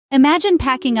Imagine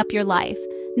packing up your life,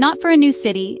 not for a new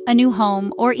city, a new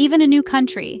home, or even a new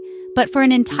country, but for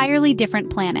an entirely different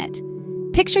planet.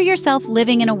 Picture yourself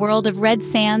living in a world of red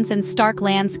sands and stark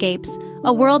landscapes,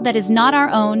 a world that is not our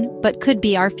own, but could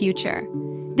be our future.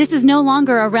 This is no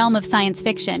longer a realm of science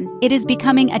fiction, it is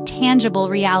becoming a tangible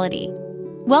reality.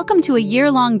 Welcome to a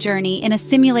year-long journey in a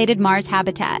simulated Mars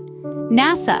habitat.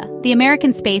 NASA, the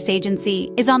American Space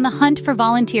Agency, is on the hunt for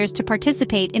volunteers to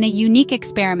participate in a unique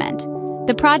experiment.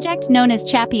 The project, known as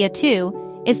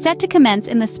CHAPIA-2, is set to commence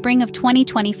in the spring of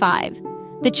 2025.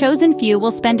 The chosen few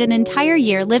will spend an entire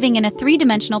year living in a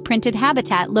three-dimensional printed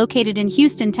habitat located in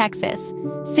Houston, Texas,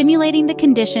 simulating the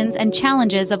conditions and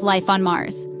challenges of life on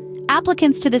Mars.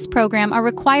 Applicants to this program are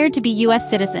required to be U.S.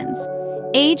 citizens,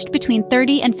 aged between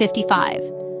 30 and 55.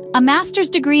 A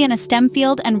master's degree in a STEM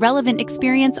field and relevant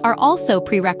experience are also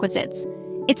prerequisites.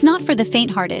 It's not for the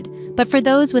faint-hearted, but for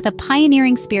those with a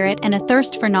pioneering spirit and a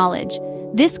thirst for knowledge.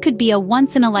 This could be a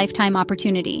once-in-a-lifetime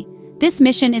opportunity. This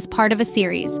mission is part of a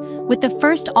series, with the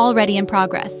first already in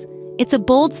progress. It's a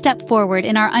bold step forward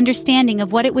in our understanding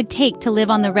of what it would take to live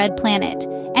on the red planet,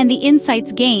 and the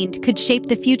insights gained could shape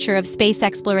the future of space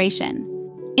exploration.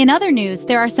 In other news,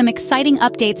 there are some exciting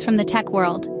updates from the tech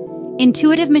world.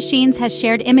 Intuitive Machines has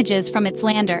shared images from its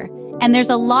lander, and there's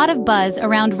a lot of buzz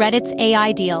around Reddit's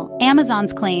AI deal,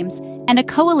 Amazon's claims, and a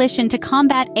coalition to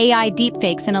combat AI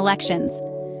deepfakes in elections.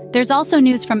 There's also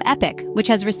news from Epic, which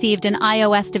has received an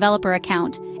iOS developer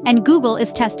account, and Google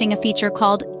is testing a feature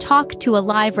called Talk to a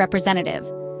Live Representative.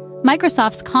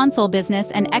 Microsoft's console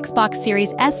business and Xbox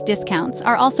Series S discounts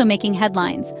are also making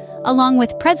headlines, along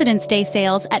with President's Day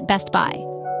sales at Best Buy.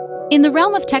 In the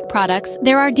realm of tech products,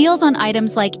 there are deals on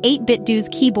items like 8BitDo's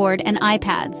keyboard and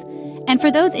iPads. And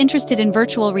for those interested in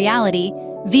virtual reality,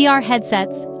 VR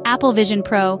headsets, Apple Vision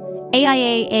Pro,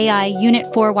 AIA AI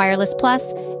Unit 4 Wireless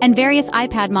Plus, and various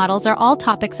iPad models are all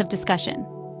topics of discussion.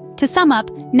 To sum up,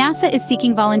 NASA is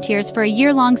seeking volunteers for a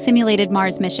year-long simulated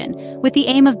Mars mission, with the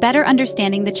aim of better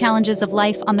understanding the challenges of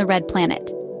life on the red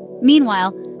planet.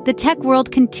 Meanwhile, the tech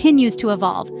world continues to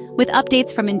evolve, with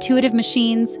updates from Intuitive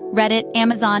Machines, Reddit,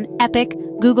 Amazon, Epic,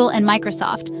 Google, and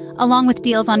Microsoft, along with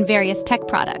deals on various tech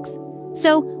products.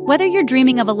 So, whether you're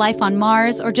dreaming of a life on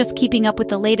Mars or just keeping up with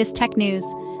the latest tech news,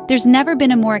 there's never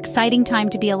been a more exciting time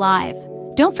to be alive.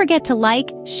 Don't forget to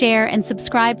like, share, and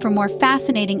subscribe for more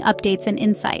fascinating updates and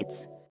insights.